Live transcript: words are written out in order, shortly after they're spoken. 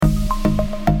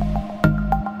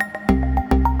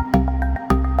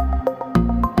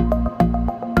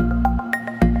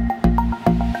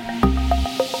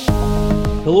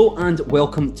Hello and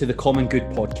welcome to the Common Good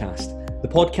podcast, the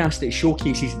podcast that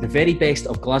showcases the very best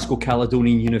of Glasgow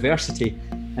Caledonian University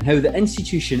and how the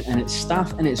institution and its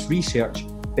staff and its research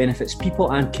benefits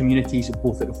people and communities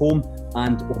both at home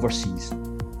and overseas.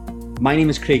 My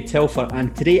name is Craig Telfer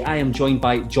and today I am joined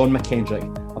by John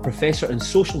McKendrick, a Professor in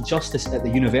Social Justice at the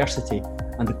University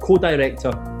and the Co-Director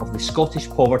of the Scottish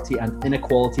Poverty and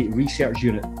Inequality Research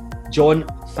Unit. John,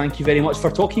 thank you very much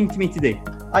for talking to me today.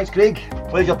 Thanks, Craig.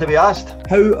 Pleasure to be asked.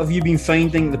 How have you been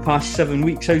finding the past 7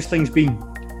 weeks? How's things been?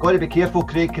 Got to be careful,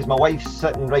 Craig, because my wife's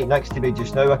sitting right next to me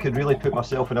just now. I could really put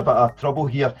myself in a bit of trouble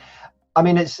here. I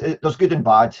mean, there's good and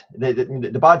bad.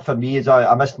 The bad for me is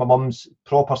I missed my mum's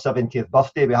proper 70th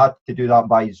birthday. We had to do that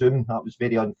by Zoom. That was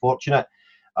very unfortunate.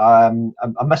 I'm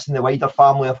missing the wider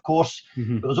family, of course,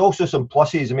 but there's also some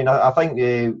pluses. I mean, I think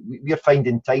we're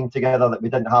finding time together that we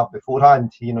didn't have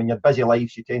beforehand. You know, in your busy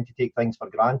lives, you tend to take things for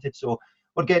granted. So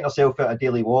we're getting ourselves out a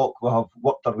daily walk. We have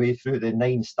worked our way through the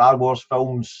 9 Star Wars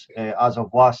films as of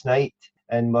last night,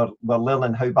 and we're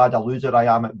learning how bad a loser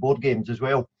I am at board games as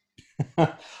well.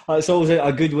 It's always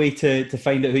a good way to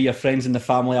find out who your friends in the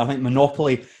family are. I think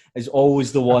Monopoly is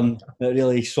always the one that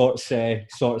really sorts it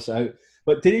out.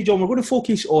 But today, John, we're going to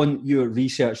focus on your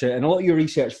research, and a lot of your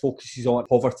research focuses on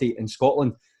poverty in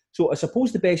Scotland. So I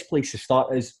suppose the best place to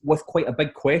start is with quite a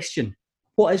big question.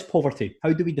 What is poverty?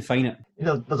 How do we define it? You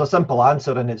know, there's a simple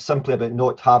answer, and it's simply about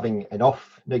not having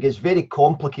enough. Now, it gets very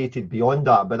complicated beyond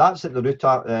that, but that's at the root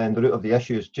of the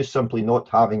issue, is just simply not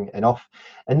having enough,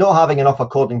 and not having enough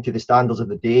according to the standards of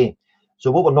the day.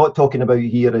 So what we're not talking about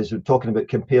here is we're talking about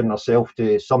comparing ourselves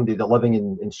to somebody that living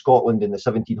in Scotland in the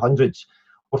 1700s.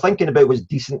 We're thinking about what's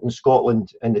decent in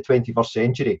Scotland in the 21st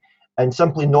century, and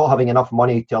simply not having enough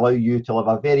money to allow you to live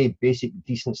a very basic,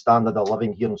 decent standard of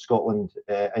living here in Scotland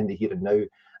in the here and now.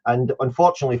 And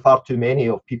unfortunately, far too many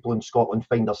of people in Scotland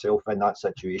find themselves in that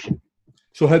situation.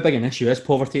 So how big an issue is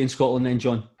poverty in Scotland then,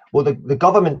 John? Well, the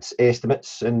government's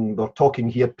estimates, and we're talking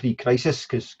here pre-crisis,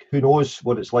 because who knows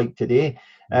what it's like today,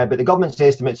 but the government's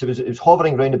estimates, it was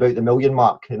hovering around about the million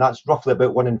mark, and that's roughly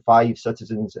about 1 in 5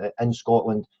 citizens in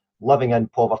Scotland living in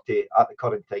poverty at the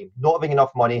current time, not having enough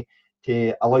money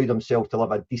to allow themselves to live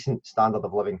a decent standard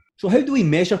of living. So how do we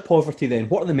measure poverty then?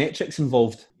 What are the metrics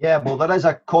involved? Yeah, well, there is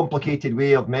a complicated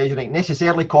way of measuring,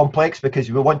 necessarily complex because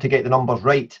we want to get the numbers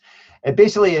right. It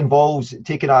basically involves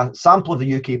taking a sample of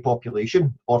the UK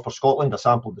population, or for Scotland, a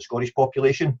sample of the Scottish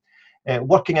population,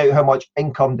 working out how much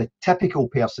income the typical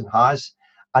person has.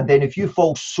 And then if you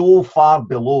fall so far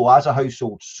below, as a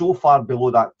household, so far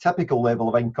below that typical level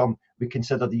of income, we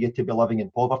consider you to be living in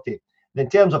poverty. And in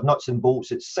terms of nuts and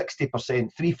bolts, it's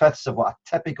 60%, 3/5 of what a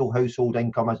typical household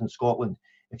income is in Scotland.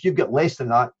 If you've got less than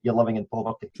that, you're living in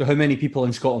poverty. So how many people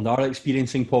in Scotland are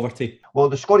experiencing poverty? Well,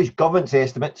 the Scottish Government's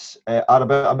estimates are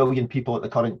about 1 million people at the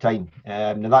current time.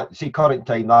 Now, current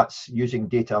time, that's using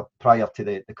data prior to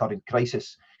the current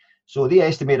crisis. So they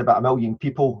estimate about 1 million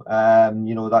people.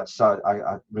 You know, that's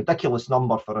a ridiculous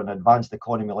number for an advanced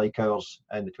economy like ours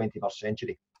in the 21st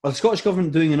century. Are the Scottish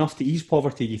Government doing enough to ease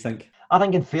poverty, do you think? I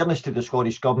think in fairness to the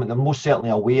Scottish Government, they're most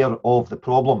certainly aware of the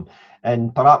problem.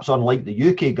 And perhaps unlike the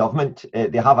UK Government,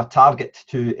 they have a target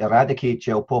to eradicate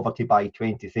child poverty by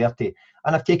 2030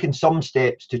 and have taken some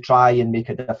steps to try and make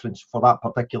a difference for that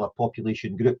particular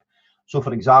population group. So,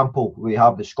 for example, we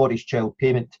have the Scottish Child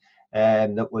Payment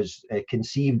that was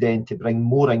conceived then to bring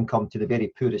more income to the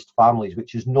very poorest families,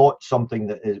 which is not something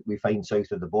that we find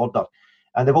south of the border.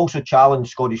 And they've also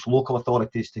challenged Scottish local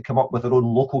authorities to come up with their own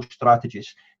local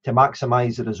strategies to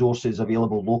maximise the resources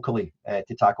available locally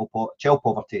to tackle child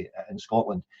poverty in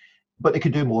Scotland. But they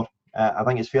could do more. I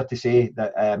think it's fair to say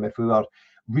that if we were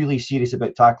really serious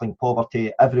about tackling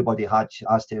poverty, everybody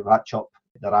has to ratchet up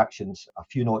their actions a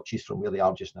few notches from where they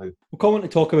are just now. We'll come on to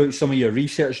talk about some of your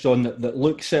research, John, that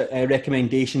looks at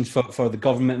recommendations for the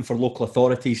government and for local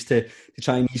authorities to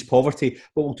try and ease poverty.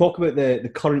 But we'll talk about the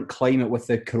current climate with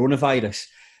the coronavirus.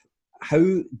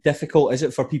 How difficult is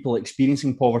it for people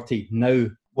experiencing poverty now?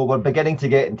 Well, we're beginning to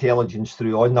get intelligence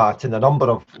through on that, and a number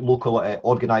of local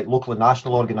and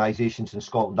national organisations in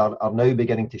Scotland are now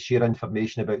beginning to share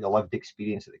information about the lived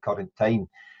experience at the current time.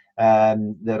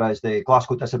 There is the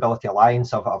Glasgow Disability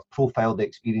Alliance. I've profiled the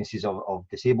experiences of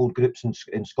disabled groups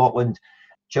in Scotland.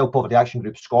 Child Poverty Action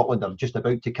Group Scotland are just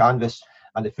about to canvass,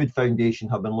 and the Food Foundation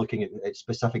have been looking at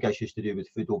specific issues to do with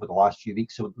food over the last few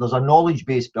weeks. So there's a knowledge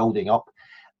base building up,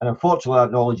 and unfortunately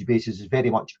that knowledge base is very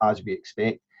much as we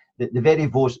expect. The very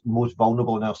most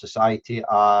vulnerable in our society,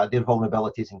 their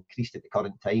vulnerability is increased at the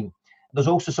current time. There's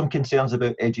also some concerns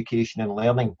about education and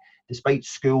learning. despite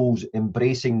schools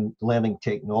embracing learning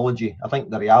technology, I think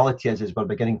the reality is we're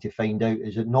beginning to find out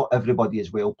is that not everybody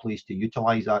is well placed to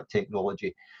utilise that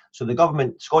technology. So the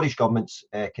government, Scottish Government's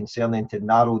concern then to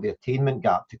narrow the attainment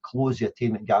gap, to close the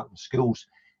attainment gap in schools,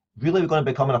 really going to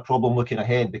be becoming a problem looking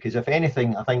ahead, because if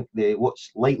anything, I think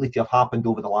what's likely to have happened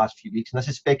over the last few weeks, and this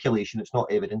is speculation, it's not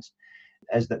evidence,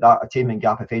 is that attainment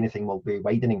gap, if anything, will be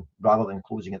widening rather than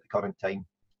closing at the current time.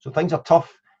 So things are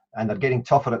tough, and they're getting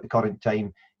tougher at the current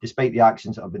time, despite the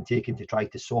actions that have been taken to try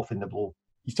to soften the blow.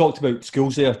 You talked about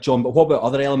schools there, John, but what about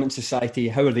other elements of society?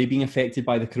 How are they being affected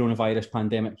by the coronavirus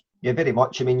pandemic? Yeah, very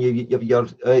much. I mean,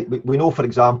 we know, for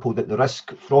example, that the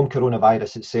risk from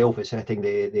coronavirus itself is hitting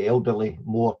the elderly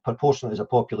more proportionate as a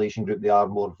population group. They are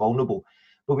more vulnerable.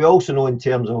 But we also know in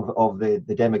terms of the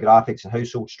demographics and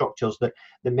household structures that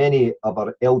many of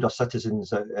our elder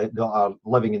citizens that are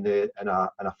living in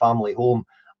a family home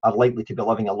are likely to be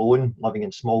living alone, living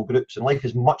in small groups, and life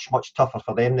is much, much tougher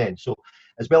for them then. So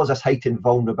as well as this heightened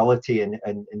vulnerability and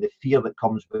the fear that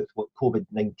comes with what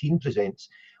COVID-19 presents,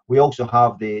 we also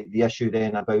have the issue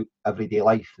then about everyday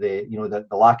life, the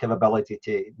lack of ability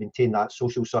to maintain that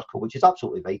social circle, which is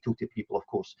absolutely vital to people, of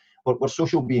course. We're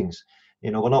social beings.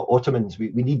 We're not Ottomans.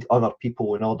 We need other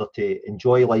people in order to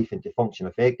enjoy life and to function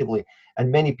effectively.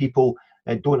 And many people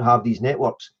don't have these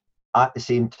networks. At the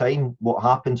same time, what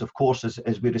happens, of course,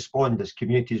 is we respond, as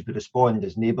communities we respond,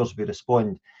 as neighbours we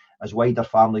respond, as wider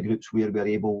family groups where we're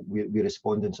able, we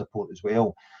respond and support as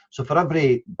well. So for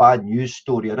every bad news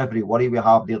story or every worry we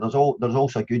have there's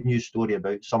also a good news story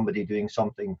about somebody doing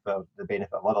something for the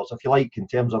benefit of others. If you like, in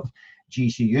terms of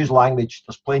GCU's language,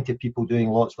 there's plenty of people doing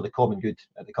lots for the common good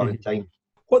at the current time.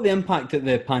 What the impact that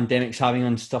the pandemic's having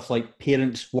on stuff like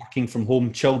parents working from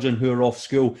home, children who are off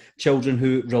school, children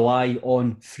who rely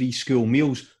on free school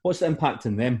meals, what's the impact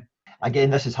on them? Again,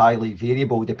 this is highly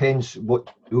variable. It depends what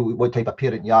type of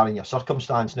parent you are in your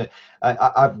circumstance. Now,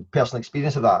 I've personal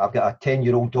experience of that. I've got a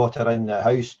 10-year-old daughter in the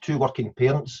house, 2 working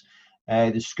parents.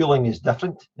 The schooling is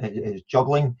different. It's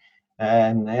juggling,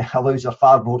 and allows her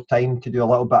far more time to do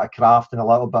a little bit of craft and a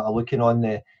little bit of looking on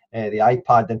the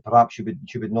iPad than perhaps she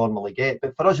would normally get.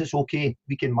 But for us, it's okay.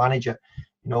 We can manage it.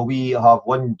 We have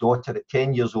one daughter at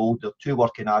 10 years old. There are 2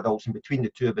 working adults, and between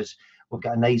the 2 of us, we've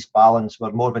got a nice balance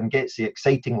where Morven gets the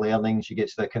exciting learning. She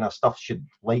gets the kind of stuff she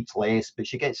likes less, but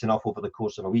she gets enough over the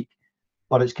course of a week.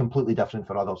 But it's completely different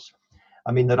for others.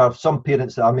 I mean, there are some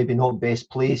parents that are maybe not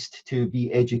best placed to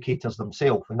be educators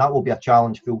themselves, and that will be a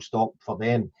challenge full stop for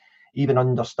them. Even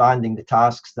understanding the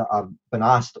tasks that are been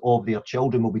asked of their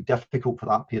children will be difficult for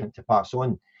that parent to pass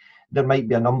on. There might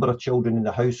be a number of children in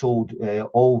the household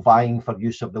all vying for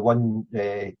use of the one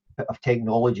bit of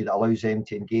technology that allows them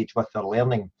to engage with their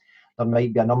learning. There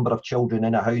might be a number of children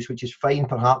in a house, which is fine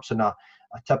perhaps in a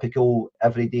typical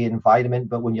everyday environment,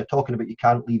 but when you're talking about you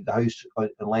can't leave the house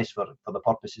unless for the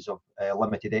purposes of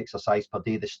limited exercise per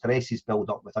day, the stresses build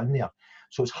up within there.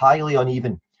 So it's highly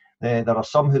uneven. There are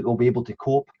some who will be able to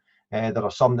cope. There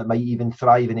are some that might even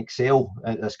thrive and excel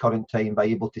at this current time by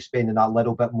able to spend that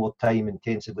little bit more time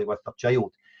intensively with their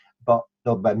child. But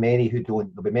there'll be many who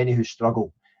don't. There'll be many who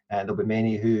struggle, and there'll be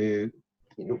many who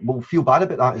will feel bad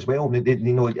about that as well.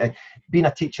 Being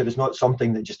a teacher is not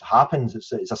something that just happens.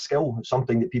 It's a skill. It's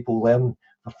something that people learn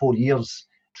for 4 years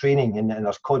training, and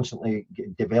there's constantly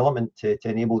development to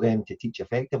enable them to teach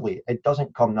effectively. It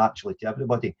doesn't come naturally to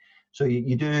everybody. So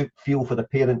you do feel for the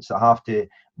parents that have to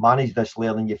manage this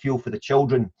learning. You feel for the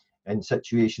children in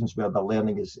situations where their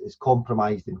learning is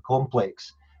compromised and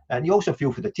complex. And you also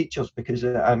feel for the teachers, because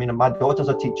my daughter's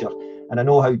a teacher, and I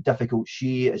know how difficult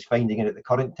she is finding it at the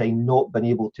current time, not being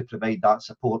able to provide that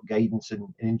support, guidance and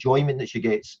enjoyment that she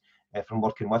gets from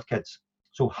working with kids.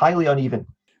 So highly uneven.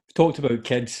 We've talked about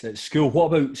kids at school.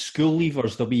 What about school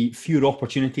leavers? There'll be fewer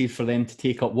opportunities for them to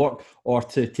take up work or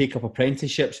to take up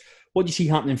apprenticeships. What do you see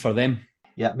happening for them?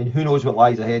 Yeah, who knows what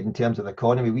lies ahead in terms of the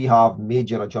economy. We have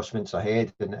major adjustments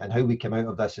ahead, and how we come out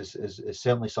of this is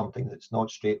certainly something that's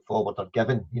not straightforward or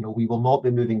given. We will not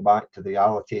be moving back to the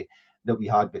reality that we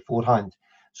had beforehand.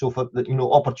 So for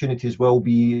opportunities will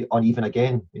be uneven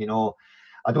again.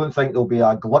 I don't think there'll be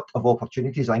a glut of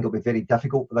opportunities. I think it'll be very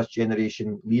difficult for this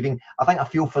generation leaving. I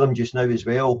feel for them just now as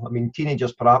well.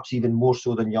 Teenagers, perhaps even more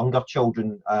so than younger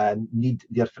children, need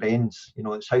their friends.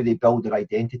 It's how they build their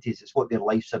identities. It's what their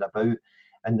lives are about.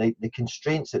 And the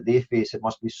constraints that they face, it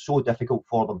must be so difficult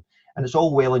for them. And it's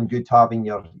all well and good having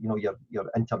your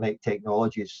internet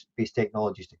based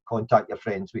technologies to contact your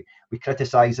friends. We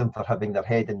criticise them for having their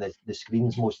head in the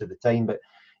screens most of the time, but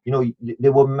they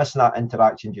were missing that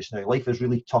interaction just now. Life is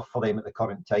really tough for them at the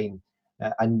current time.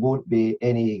 and won't be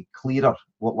any clearer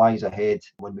what lies ahead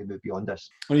when we move beyond this.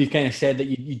 Well, you've kind of said that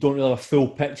you don't really have a full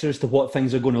picture as to what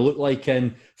things are going to look like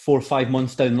in 4 or 5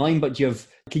 months down the line, but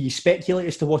can you speculate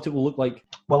as to what it will look like?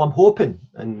 Well, I'm hoping,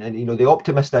 and the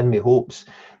optimist in me hopes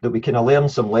that we can learn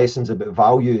some lessons about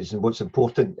values and what's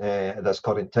important at this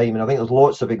current time. And I think there's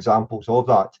lots of examples of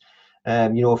that.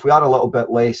 If we are a little bit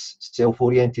less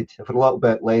self-oriented, if we're a little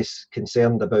bit less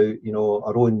concerned about,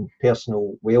 our own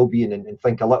personal well-being and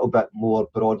think a little bit more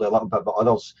broadly, a little bit about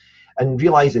others, and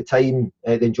realise the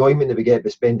enjoyment that we get by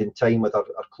spending time with our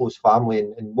close family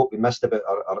and what we missed about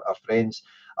our friends,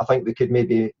 I think we could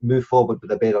maybe move forward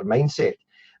with a better mindset.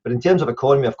 But in terms of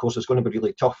economy, of course, it's going to be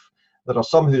really tough. There are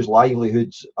some whose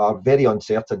livelihoods are very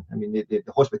uncertain. I mean, the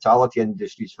hospitality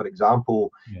industries, for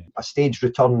example, a staged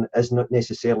return is not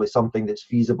necessarily something that's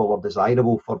feasible or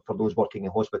desirable for those working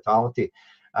in hospitality.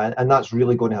 And that's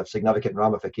really going to have significant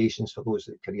ramifications for those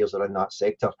careers are in that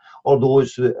sector, or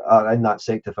those who are in that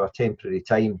sector for a temporary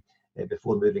time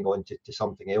before moving on to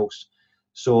something else.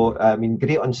 So,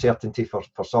 great uncertainty for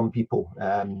some people,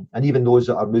 and even those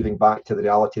that are moving back to the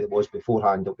reality that was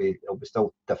beforehand, it'll be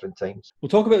still different times. We'll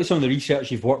talk about some of the research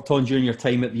you've worked on during your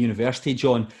time at the university,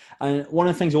 John. And one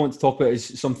of the things I want to talk about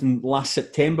is something last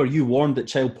September. You warned that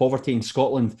child poverty in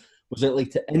Scotland was likely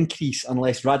to increase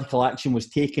unless radical action was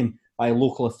taken by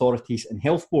local authorities and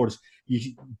health boards.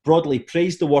 You broadly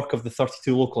praised the work of the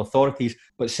 32 local authorities,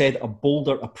 but said a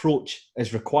bolder approach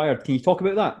is required. Can you talk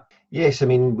about that? Yes,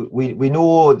 we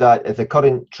know that if the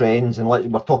current trends, and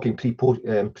we're talking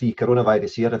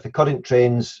pre-coronavirus here, if the current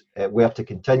trends were to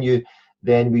continue,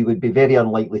 then we would be very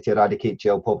unlikely to eradicate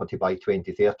child poverty by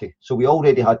 2030. So we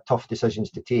already had tough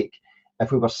decisions to take.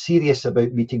 If we were serious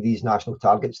about meeting these national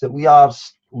targets that we are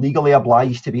legally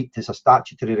obliged to meet, it's a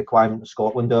statutory requirement in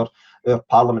Scotland, our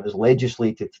Parliament has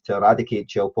legislated to eradicate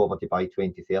child poverty by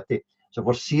 2030. So if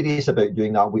we're serious about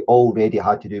doing that, we already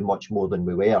had to do much more than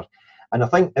we were. And I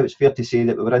think it was fair to say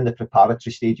that we were in the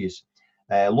preparatory stages.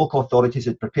 Local authorities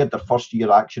had prepared their first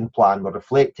year action plan, were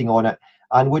reflecting on it,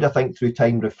 and would, I think, through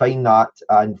time refine that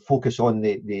and focus on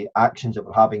the actions that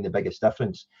were having the biggest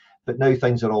difference. But now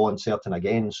things are all uncertain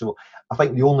again. So I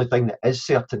think the only thing that is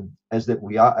certain is that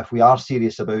if we are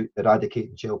serious about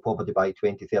eradicating child poverty by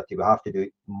 2030, we have to do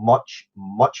much,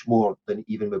 much more than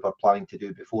even we were planning to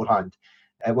do beforehand.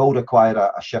 It will require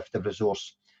a shift of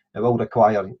resource. It will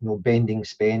require bending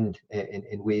spend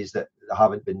in ways that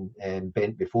haven't been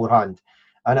bent beforehand.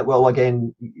 And it will,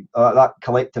 again, that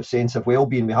collective sense of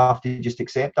well-being, we have to just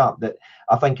accept that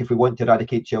I think if we want to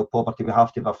eradicate child poverty, we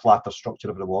have to have a flatter structure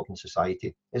of reward in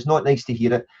society. It's not nice to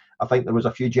hear it. I think there was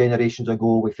a few generations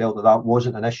ago we felt that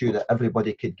wasn't an issue that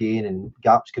everybody could gain and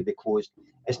gaps could be closed.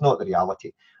 It's not the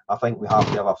reality. I think we have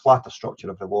to have a flatter structure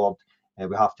of reward.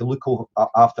 We have to look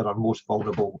after our most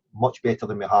vulnerable much better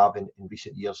than we have in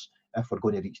recent years if we're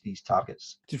going to reach these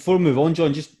targets. Before we move on,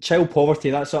 John, just child poverty,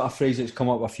 that's sort of phrase that's come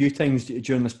up a few times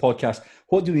during this podcast.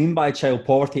 What do we mean by child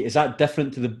poverty? Is that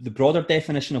different to the broader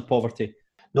definition of poverty?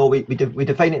 No, we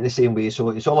define it in the same way. So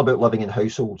it's all about living in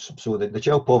households. So the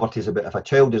child poverty is about if a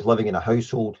child is living in a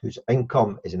household whose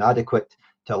income is inadequate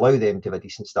to allow them to have a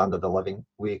decent standard of living,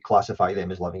 we classify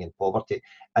them as living in poverty.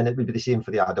 And it would be the same for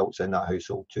the adults in that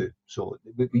household too. So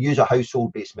we use a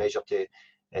household-based measure to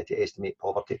estimate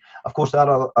poverty. Of course, there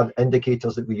are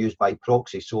indicators that we use by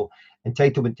proxy. So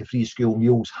entitlement to free school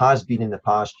meals has been in the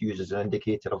past used as an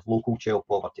indicator of local child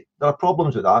poverty. There are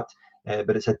problems with that,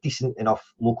 but it's a decent enough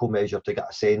local measure to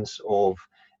get a sense of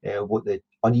what the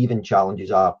uneven challenges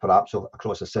are, perhaps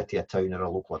across a city, a town, or a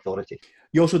local authority.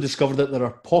 You also discovered that there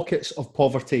are pockets of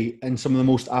poverty in some of the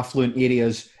most affluent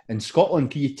areas in Scotland.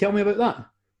 Can you tell me about that?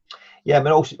 Yeah,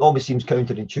 it always seems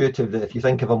counterintuitive that if you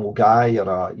think of a Mulgai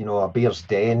or a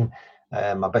Bearsden,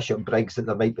 a Bishopbriggs, that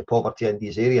there might be poverty in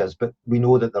these areas, but we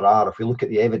know that there are. If we look at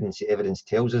the evidence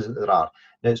tells us that there are.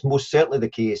 Now, it's most certainly the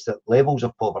case that levels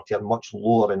of poverty are much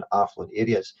lower in affluent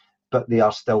areas, but they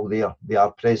are still there. They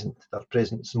are present. They're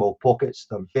present in small pockets.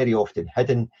 They're very often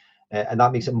hidden. And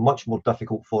that makes it much more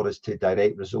difficult for us to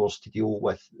direct resource to deal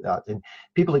with that. And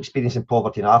people experiencing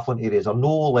poverty in affluent areas are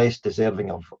no less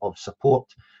deserving of support,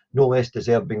 no less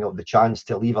deserving of the chance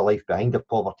to leave a life behind of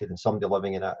poverty than somebody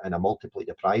living in a multiply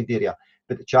deprived area.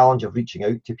 But the challenge of reaching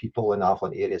out to people in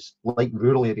affluent areas, like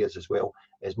rural areas as well,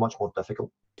 is much more difficult.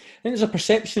 And there's a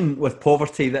perception with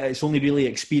poverty that it's only really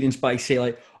experienced by, say,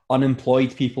 like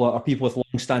unemployed people or people with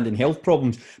long-standing health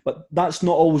problems, but that's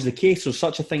not always the case. There's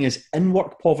such a thing as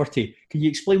in-work poverty. Can you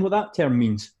explain what that term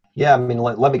means? Yeah,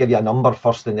 let me give you a number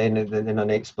first and then an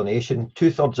explanation.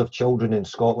 2/3 of children in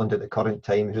Scotland at the current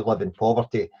time who live in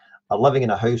poverty are living in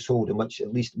a household in which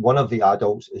at least one of the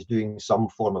adults is doing some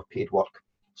form of paid work.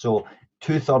 So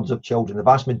 2/3 of children, the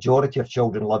vast majority of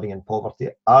children living in poverty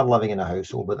are living in a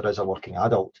household where there is a working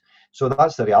adult. So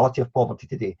that's the reality of poverty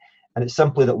today. And it's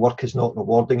simply that work is not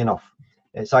rewarding enough.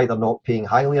 It's either not paying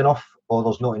highly enough, or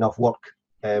there's not enough work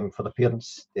for the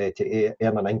parents to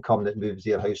earn an income that moves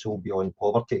their household beyond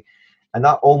poverty. And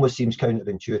that almost seems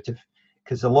counterintuitive,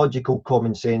 because the logical,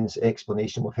 common sense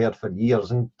explanation we've heard for years,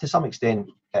 and to some extent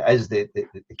it is the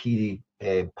key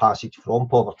passage from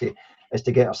poverty, is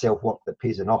to get ourselves work that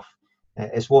pays enough.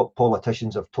 It's what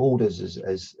politicians have told us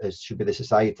is should be the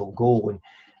societal goal. And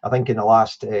I think in the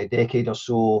last decade or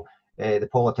so, the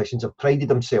politicians have prided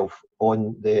themselves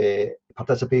on the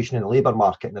participation in the labour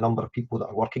market and the number of people that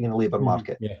are working in the labour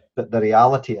market. Yeah. But the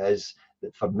reality is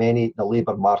that for many, the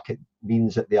labour market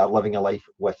means that they are living a life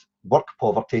with work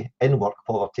poverty, in work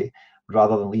poverty,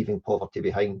 rather than leaving poverty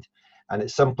behind. And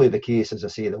it's simply the case, as I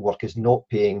say, that work is not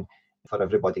paying for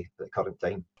everybody at the current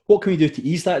time. What can we do to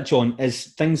ease that, John? Is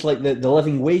things like the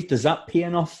living wage, does that pay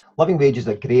enough? Living wage is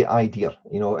a great idea.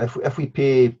 You know, if we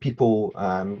pay people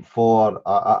for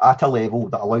at a level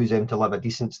that allows them to live a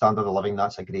decent standard of living,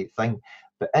 that's a great thing.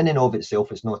 But in and of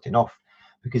itself, it's not enough.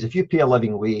 Because if you pay a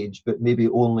living wage, but maybe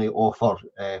only offer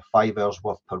 5 hours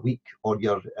worth per week, or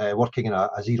you're working in a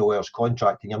 0 hours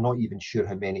contract and you're not even sure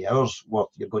how many hours worth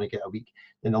you're going to get a week,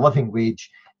 then the living wage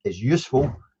is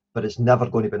useful, but it's never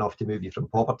going to be enough to move you from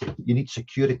poverty. You need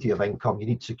security of income. You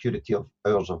need security of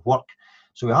hours of work.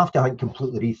 So we have to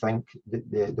completely rethink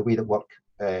the way that work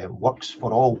works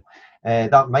for all.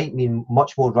 That might mean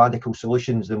much more radical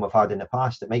solutions than we've had in the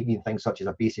past. It might mean things such as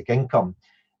a basic income.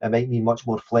 It might mean much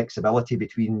more flexibility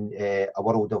between a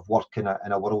world of work and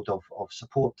a world of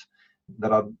support.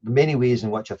 There are many ways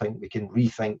in which I think we can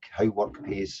rethink how work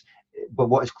pays. But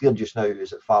what is clear just now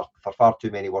is that for far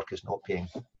too many, work is not paying.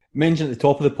 Mentioned at the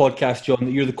top of the podcast, John,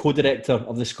 that you're the co-director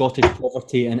of the Scottish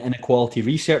Poverty and Inequality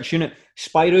Research Unit,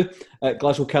 SPIRU, at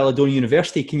Glasgow Caledonian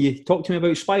University. Can you talk to me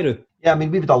about SPIRU? Yeah, I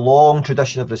mean, we've had a long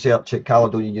tradition of research at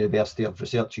Caledonian University of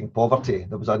researching poverty.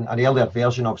 There was an earlier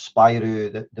version of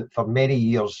SPIRU that for many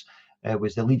years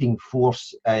was the leading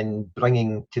force in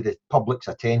bringing to the public's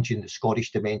attention the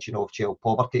Scottish dimension of child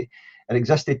poverty. It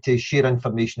existed to share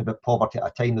information about poverty at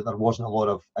a time that there wasn't a lot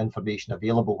of information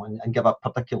available, and give a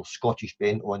particular Scottish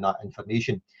bent on that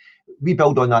information. We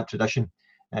build on that tradition.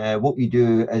 What we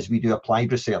do is we do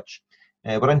applied research.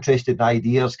 We're interested in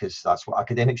ideas because that's what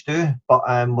academics do, but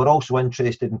we're also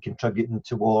interested in contributing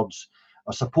towards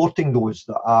or supporting those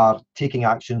that are taking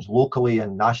actions locally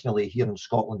and nationally here in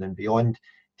Scotland and beyond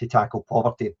to tackle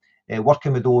poverty.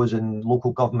 Working with those in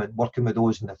local government, working with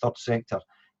those in the third sector,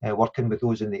 working with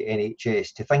those in the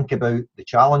NHS to think about the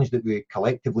challenge that we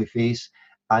collectively face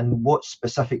and what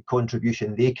specific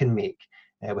contribution they can make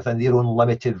within their own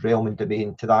limited realm and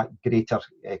domain to that greater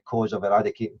cause of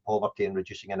eradicating poverty and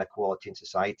reducing inequality in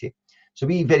society. So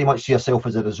we very much see ourselves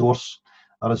as a resource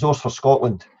for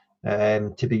Scotland,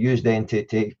 to be used then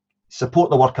to support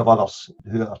the work of others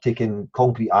who are taking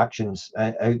concrete actions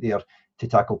out there to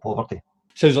tackle poverty.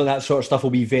 Sounds like that sort of stuff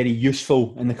will be very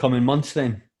useful in the coming months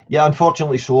then. Yeah,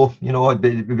 unfortunately so. You know,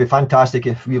 it'd be fantastic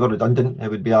if we were redundant. It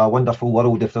would be a wonderful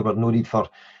world if there were no need for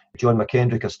John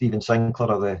McKendrick or Stephen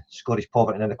Sinclair of the Scottish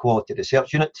Poverty and Inequality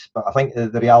Research Unit. But I think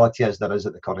the reality is there is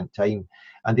at the current time.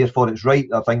 And therefore it's right,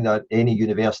 I think, that any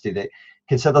university that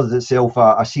considers itself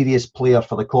a serious player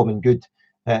for the common good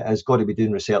has got to be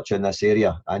doing research in this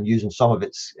area and using some of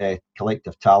its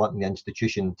collective talent in the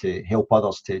institution to help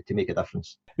others to make a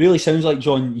difference. Really sounds like,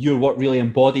 John, your work really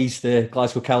embodies the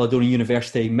Glasgow Caledonian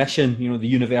University mission, you know, the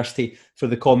university for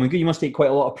the common good. You must take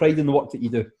quite a lot of pride in the work that you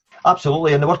do.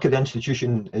 Absolutely, and the work of the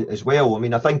institution as well. I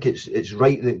mean, I think it's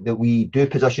right that we do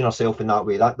position ourselves in that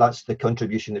way. That's the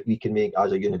contribution that we can make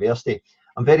as a university.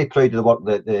 I'm very proud of the work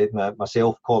that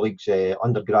myself, colleagues,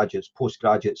 undergraduates,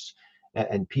 postgraduates,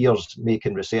 and peers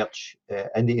making research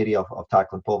in the area of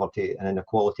tackling poverty and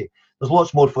inequality. There's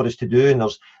lots more for us to do, and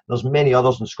there's many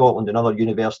others in Scotland and other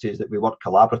universities that we work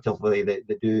collaboratively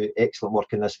that do excellent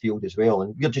work in this field as well.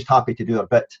 And we're just happy to do our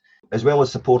bit, as well as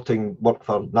supporting work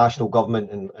for national government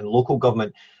and local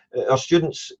government. Our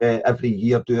students every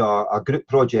year do a group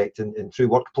project and through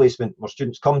work placement where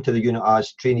students come to the unit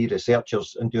as trainee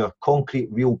researchers and do a concrete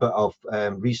real bit of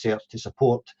research to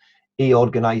support a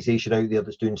organisation out there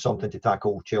that's doing something to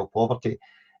tackle child poverty.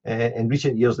 In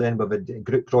recent years then we've had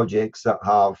group projects that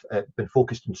have been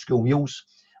focused on school meals.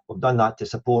 We've done that to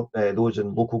support those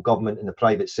in local government and the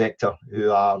private sector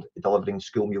who are delivering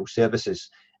school meal services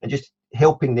and just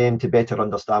helping them to better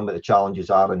understand what the challenges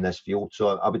are in this field.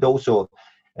 So I would also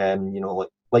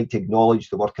like to acknowledge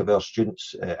the work of our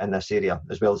students in this area,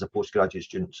 as well as the postgraduate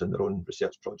students in their own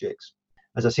research projects.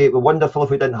 As I say, it would be wonderful if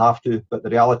we didn't have to, but the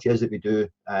reality is that we do,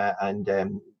 and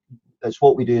it's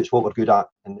what we do, it's what we're good at,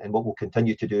 and what we'll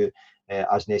continue to do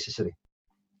as necessary.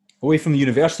 Away from the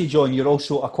university, John, you're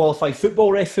also a qualified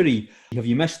football referee. Have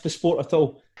you missed the sport at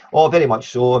all? Oh, very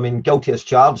much so. I mean, guilty as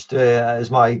charged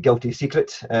is my guilty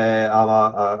secret. I'm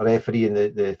a referee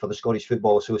for the Scottish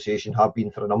Football Association, have been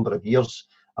for a number of years.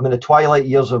 I'm in the twilight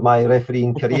years of my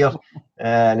refereeing career,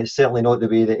 and it's certainly not the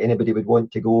way that anybody would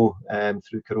want to go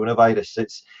through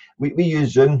coronavirus. We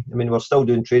use Zoom. I mean, we're still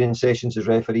doing training sessions as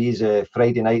referees.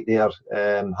 Friday night there,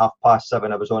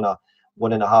 7:30, I was on a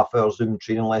 1.5 hour Zoom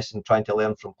training lesson trying to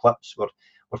learn from clips.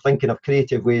 We're thinking of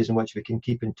creative ways in which we can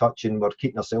keep in touch, and we're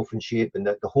keeping ourselves in shape, and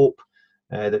the hope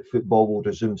that football will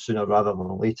resume sooner rather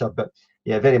than later. But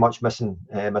yeah, very much missing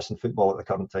football at the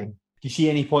current time. Do you see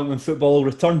any point when football will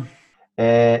return?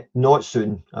 Not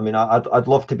soon. I mean, I'd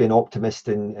love to be an optimist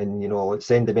and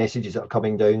send the messages that are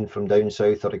coming down from down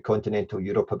south or in continental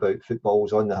Europe about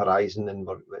football's on the horizon and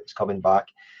it's coming back.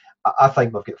 I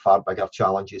think we've got far bigger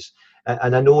challenges,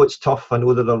 and I know it's tough. I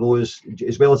know there are those,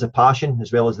 as well as the passion,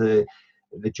 as well as the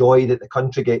joy that the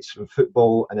country gets from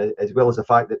football, and as well as the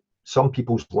fact that some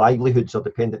people's livelihoods are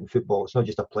dependent on football. It's not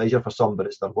just a pleasure for some, but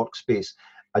it's their workspace.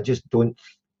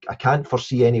 I can't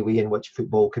foresee any way in which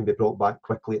football can be brought back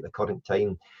quickly at the current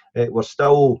time. We're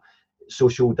still,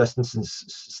 social distancing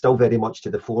still very much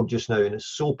to the fore just now, and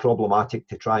it's so problematic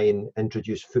to try and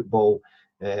introduce football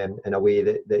in a way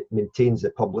that maintains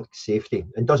the public safety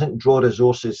and doesn't draw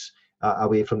resources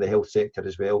away from the health sector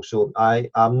as well. So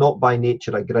I'm not by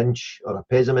nature a Grinch or a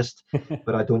pessimist,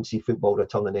 but I don't see football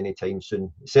returning anytime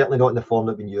soon. Certainly not in the form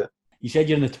that we knew it. You said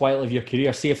you're in the twilight of your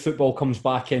career. Say if football comes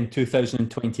back in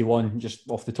 2021, just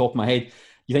off the top of my head,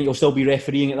 you think you'll still be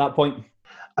refereeing at that point?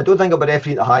 I don't think I'll be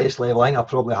refereeing at the highest level. I think I've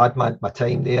probably had my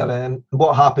time there.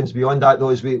 What happens beyond that, though,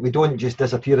 is we don't just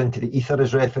disappear into the ether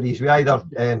as referees. We either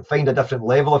find a different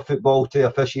level of football to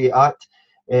officiate at,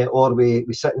 or we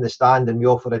sit in the stand and we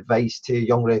offer advice to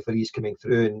young referees coming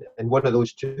through. And one of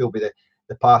those two will be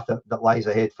the path that lies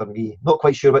ahead for me. Not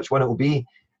quite sure which one it will be.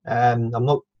 I'm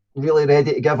not really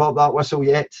ready to give up that whistle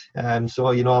yet. So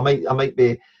I might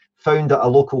be found at a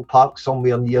local park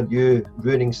somewhere near you,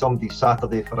 ruining somebody's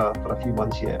Saturday for a few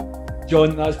months yet.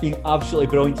 John, that's been absolutely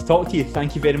brilliant to talk to you.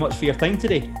 Thank you very much for your time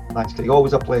today. Thanks, Craig.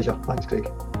 Always a pleasure. Thanks, Craig.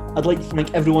 I'd like to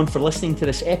thank everyone for listening to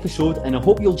this episode, and I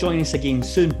hope you'll join us again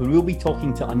soon when we'll be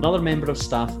talking to another member of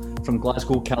staff from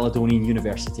Glasgow Caledonian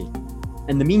University.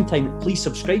 In the meantime, please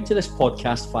subscribe to this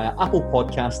podcast via Apple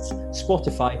Podcasts,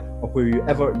 Spotify, or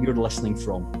wherever you're listening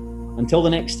from. Until the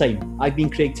next time, I've been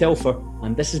Craig Telfer,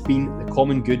 and this has been the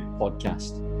Common Good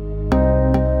Podcast.